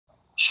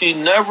she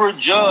never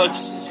judged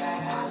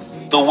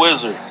the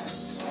wizard.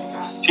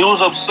 She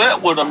was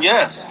upset with him,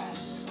 yes,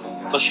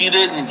 but she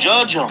didn't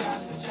judge him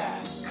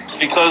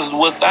because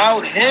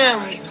without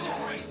him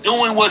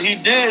doing what he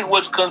did,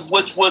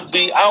 which would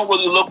be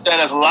outwardly looked at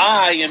as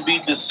lie and be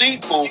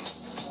deceitful,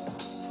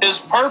 his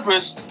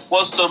purpose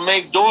was to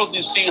make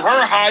Dorothy see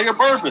her higher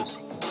purpose.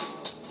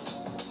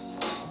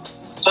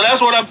 So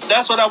that's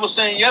what I was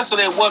saying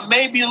yesterday. What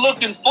may be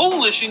looking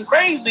foolish and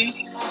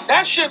crazy,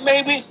 that shit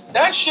may be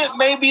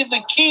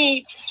the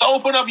key to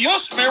open up your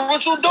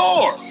spiritual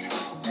door.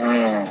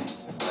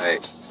 Right.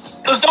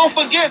 Because don't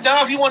forget,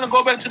 now if you want to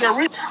go back to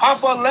the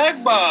Papa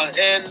Legba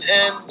and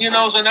you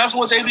know, so that's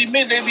what they be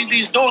mean. They be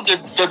these dudes,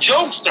 the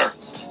jokester.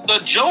 The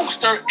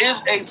jokester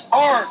is a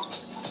part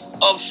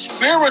of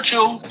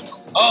spiritual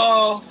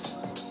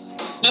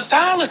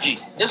mythology.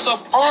 It's a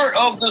part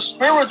of the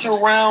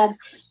spiritual realm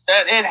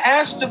that it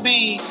has to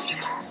be.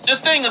 This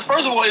thing is,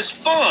 first of all, it's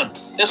fun.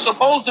 It's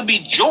supposed to be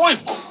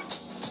joyful.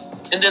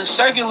 And then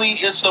secondly,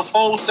 it's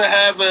supposed to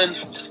have a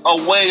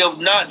way of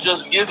not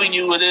just giving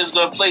you, it is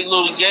to play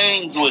little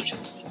games with you.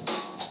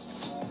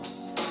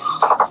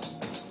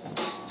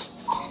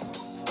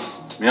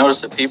 You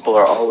notice that people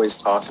are always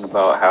talking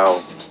about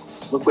how,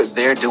 look what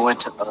they're doing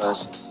to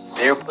us.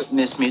 They're putting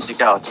this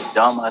music out to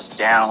dumb us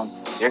down.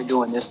 They're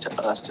doing this to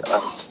us.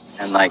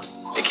 And like,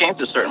 it came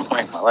to a certain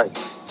point in my life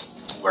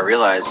where I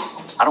realized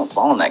I don't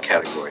fall in that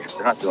category.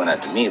 They're not doing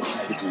that to me.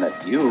 They're doing that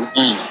to you.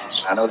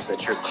 I notice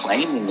that you're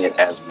claiming it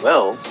as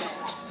well.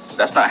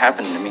 That's not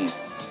happening to me.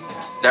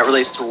 That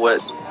relates to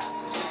what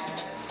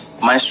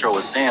Maestro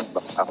was saying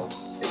about how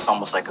it's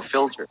almost like a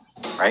filter,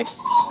 right?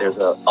 There's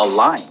a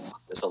line.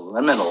 There's a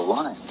liminal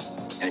line.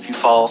 And if you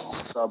fall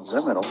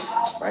subliminal,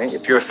 right?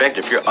 If you're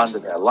affected, if you're under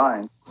that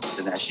line,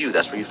 then that's you.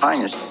 That's where you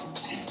find yourself.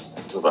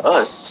 So for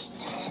us,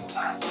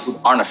 who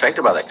aren't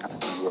affected by that kind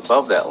of thing, we're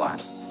above that line.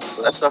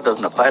 So that stuff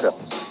doesn't apply to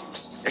us.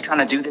 They're trying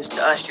to do this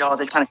to us, y'all.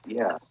 They're trying to,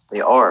 yeah,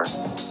 they are.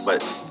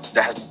 But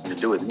that has nothing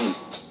to do with me.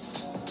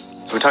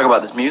 So we talk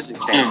about this music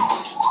change.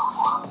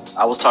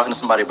 I was talking to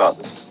somebody about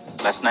this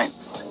last night.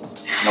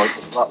 You know,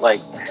 it's a lot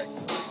like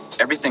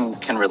everything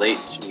can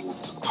relate to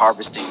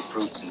harvesting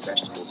fruits and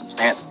vegetables and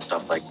plants and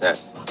stuff like that.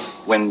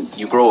 When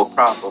you grow a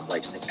crop of,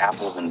 like, say,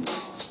 apples and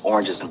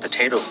oranges and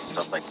potatoes and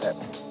stuff like that,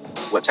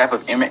 what type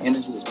of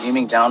energy is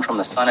beaming down from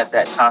the sun at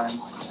that time,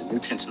 the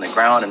nutrients in the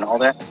ground and all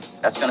that,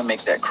 that's going to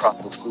make that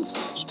crop of fruits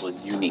and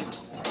vegetables unique.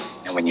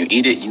 And when you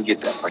eat it, you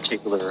get that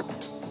particular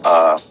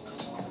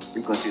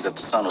frequency that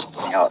the sun was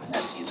putting out in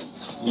that season.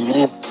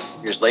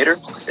 Years later,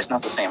 it's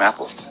not the same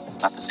apple,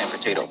 not the same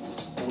potato.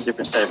 It's a whole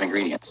different set of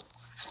ingredients.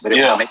 But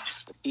it will make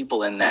the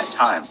people in that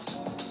time,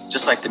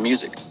 just like the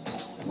music.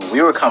 When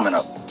we were coming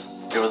up,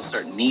 there was a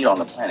certain need on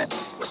the planet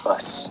for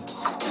us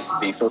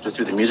being filtered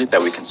through the music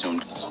that we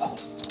consumed.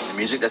 The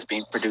music that's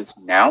being produced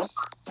now,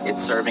 it's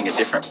serving a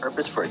different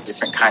purpose for a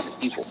different kind of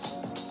people.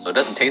 So it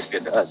doesn't taste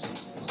good to us,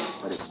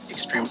 but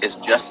it's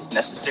just as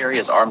necessary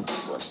as our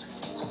music was.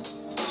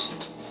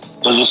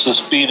 So it's a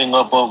speeding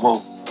up of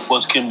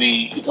what can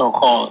be, you know,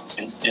 called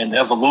an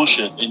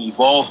evolution and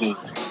evolving.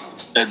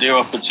 That there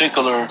are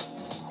particular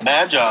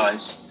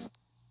magi's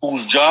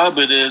whose job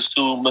it is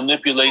to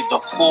manipulate the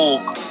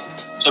folk,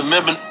 to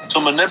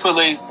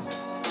manipulate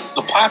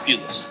the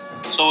populace.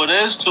 So it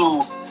is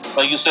to,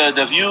 like you said,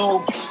 that's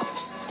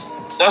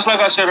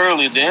like I said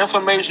earlier, the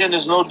information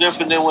is no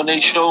different than when they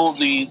show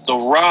the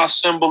Ra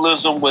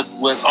symbolism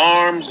with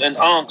arms and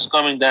ankhs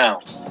coming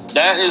down.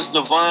 That is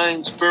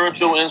divine,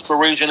 spiritual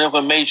inspiration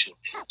information.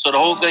 So the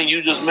whole thing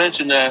you just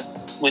mentioned, that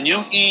when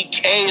you eat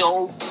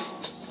kale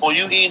or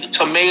you eat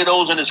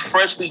tomatoes and it's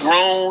freshly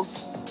grown,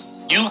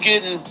 you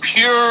getting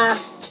pure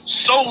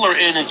solar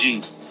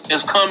energy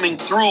is coming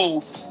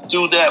through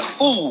that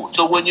food.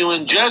 So when you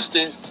ingest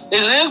it,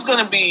 it is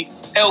going to be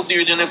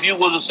healthier than if you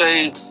were to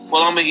say,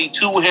 well, I'm going to eat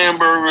 2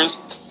 hamburgers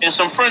and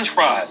some French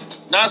fries.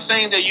 Not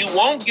saying that you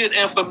won't get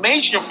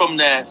information from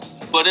that,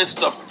 but it's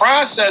the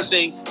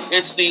processing,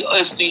 it's the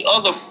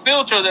other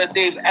filter that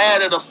they've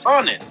added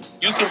upon it.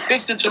 You can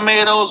pick the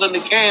tomatoes and the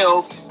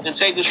kale and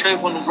take it straight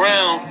from the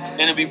ground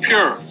and it'll be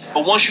pure.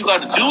 But once you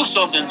got to do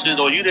something to it,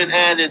 or you didn't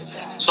add it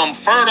some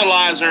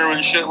fertilizer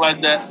and shit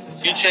like that,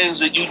 you change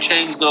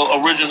the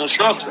original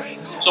structure.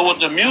 So with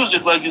the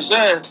music, like you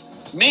said,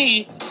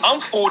 I'm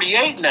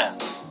 48 now.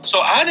 So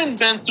I didn't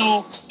been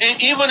through,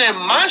 and even in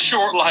my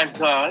short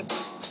lifetime,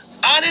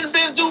 I didn't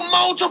been through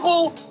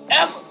multiple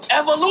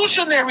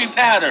evolutionary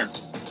patterns.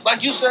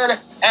 Like you said,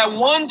 at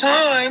one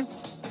time,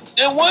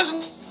 there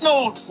wasn't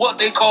no what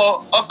they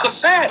call a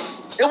cassette.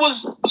 It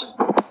was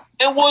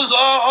a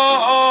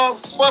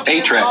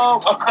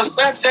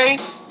cassette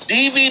tape,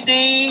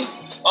 DVD,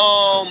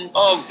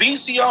 a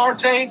VCR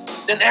tape.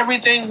 Then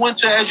everything went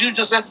to, as you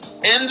just said,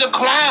 in the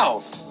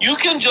cloud. You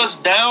can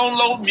just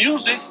download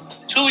music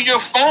to your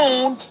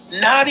phone,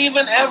 not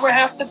even ever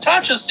have to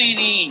touch a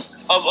CD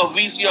of a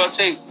VCR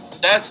tape.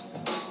 That's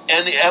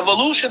and the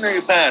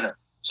evolutionary pattern.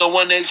 So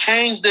when they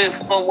changed it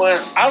from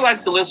where I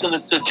like to listen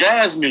to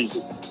jazz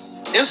music,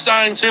 it's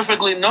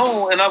scientifically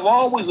known, and I've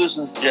always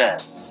listened to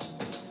jazz.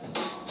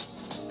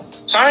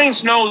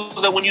 Science knows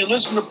that when you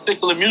listen to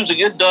particular music,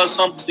 it does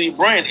something to your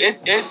brain.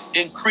 It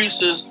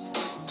increases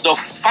the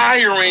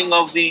firing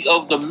of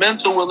the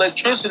mental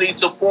electricity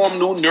to form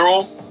new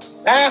neural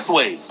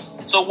pathways.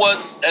 So what,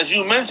 as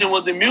you mentioned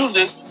with the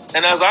music,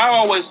 and as I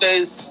always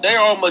say, they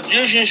are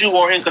magicians who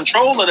are in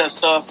control of that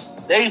stuff.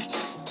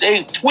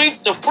 They've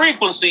tweaked the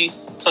frequency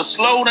to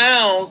slow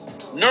down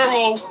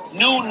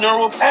new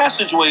neural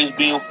passageways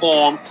being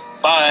formed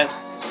by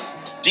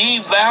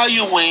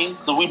devaluing,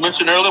 because we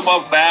mentioned earlier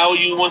about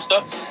value and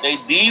stuff. They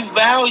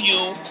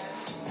devalue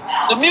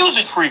the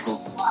music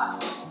frequency.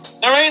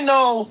 There ain't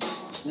no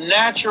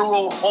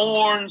natural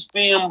horns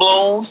being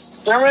blown.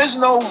 There is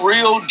no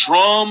real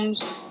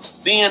drums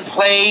being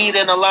played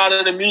in a lot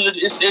of the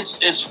music.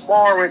 It's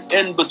far and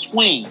in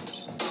between.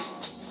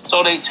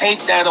 So they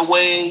take that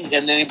away and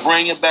then they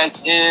bring it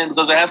back in,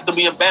 because there has to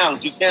be a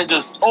balance. You can't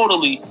just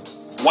totally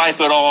wipe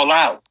it all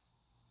out.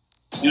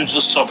 You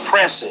just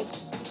suppress it.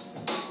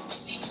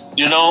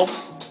 You know?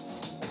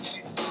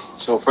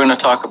 So if we're going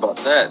to talk about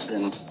that,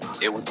 then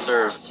it would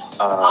serve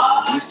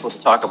useful to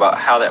talk about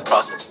how that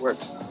process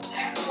works.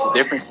 The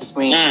difference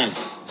between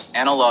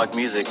analog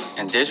music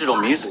and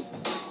digital music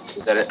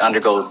is that it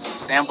undergoes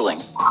sampling.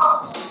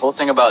 The whole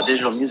thing about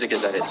digital music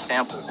is that it's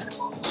sampled.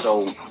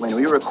 So when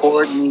we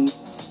record me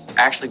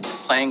actually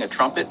playing a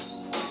trumpet,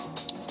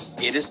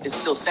 it's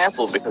still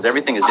sampled because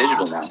everything is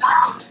digital now.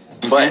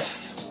 But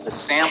the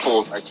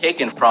samples are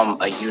taken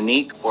from a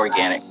unique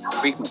organic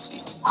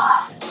frequency.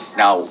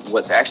 Now,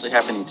 what's actually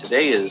happening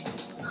today is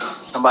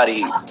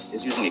somebody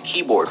is using a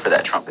keyboard for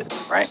that trumpet,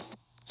 right?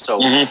 So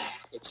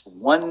it's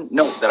one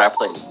note that I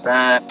played,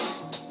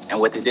 and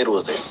what they did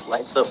was they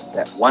sliced up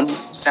that one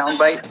sound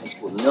bite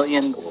into a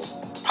million or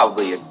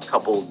probably a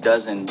couple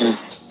dozen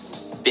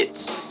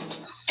bits.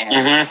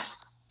 And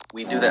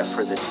we do that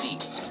for the C.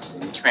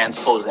 We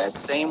transpose that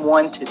same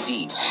one to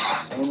D,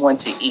 same one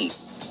to E.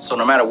 So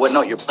no matter what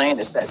note you're playing,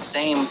 it's that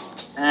same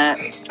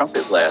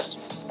trumpet blast,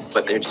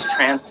 but they're just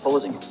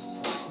transposing it.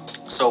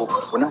 So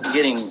we're not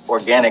getting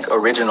organic,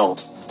 original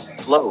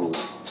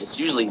flows. It's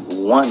usually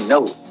one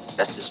note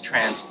that's just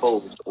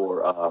transposed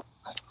or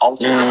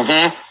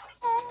altered.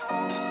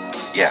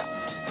 Yeah.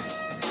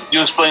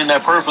 You explained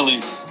that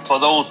perfectly for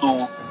those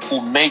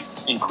who make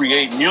and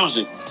create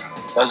music.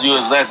 That's you're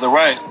exactly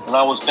right. And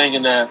I was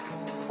thinking that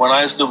when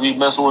I used to be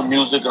messing with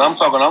music, and I'm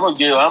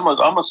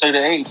gonna say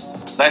the age.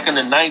 Back in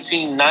the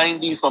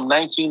 1990s, from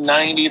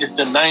 1990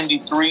 to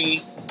 93,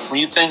 when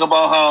you think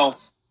about how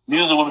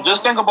music was,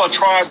 just think about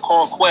Tribe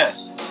Called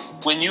Quest.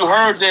 When you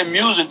heard their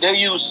music, they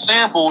used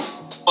samples,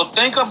 but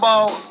think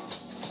about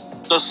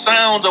the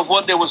sound of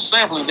what they were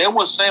sampling. They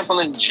were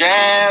sampling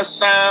jazz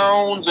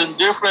sounds and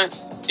different.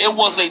 It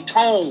was a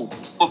tone.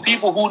 For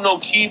people who know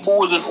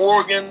keyboards and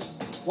organs,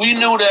 we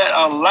knew that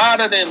a lot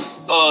of them,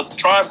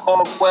 Tribe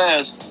Called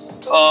Quest,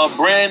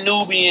 Brand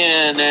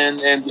Nubian,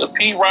 and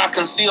Pete Rock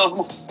and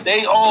Seals,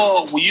 they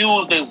all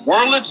used a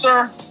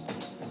Wurlitzer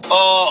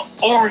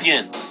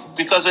organ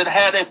because it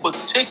had a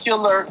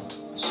particular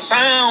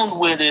sound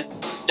with it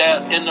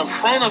that in the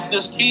front of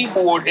this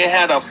keyboard, it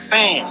had a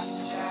fan.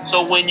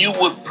 So when you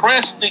would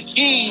press the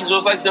keys, it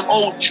was like them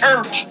old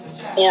church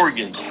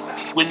organs.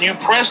 When you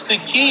press the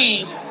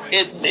keys,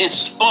 it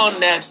spun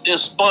that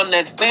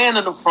fan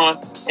in the front,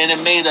 and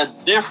it made a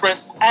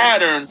different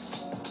pattern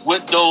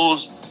with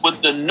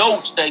the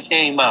notes that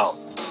came out.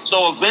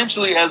 So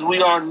eventually, as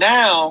we are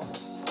now,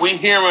 we're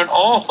hearing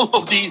all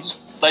of these,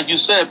 like you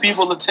said,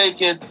 people are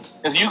taking,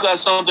 if you got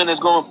something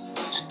that's going,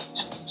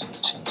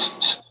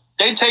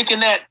 they taking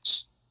that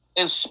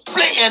and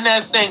splitting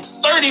that thing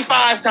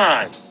 35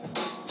 times.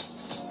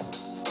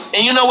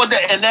 And you know what?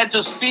 That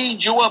just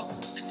speeds you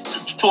up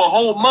to a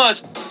whole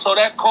much. So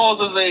that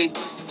causes a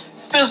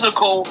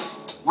physical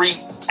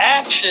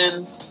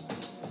reaction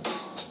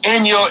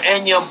in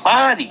your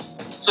body.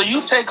 So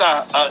you take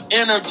a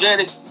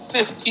energetic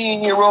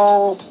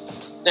 15-year-old,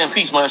 then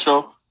peace, my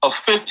show, a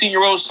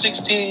 15-year-old,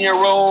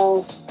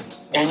 16-year-old,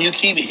 and you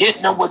keep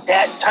hitting them with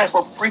that type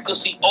of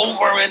frequency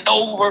over and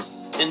over,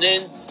 and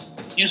then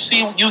you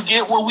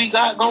get what we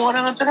got going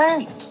on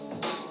today.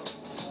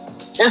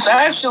 It's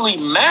actually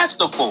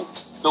masterful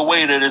the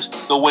way that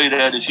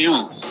it's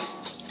used.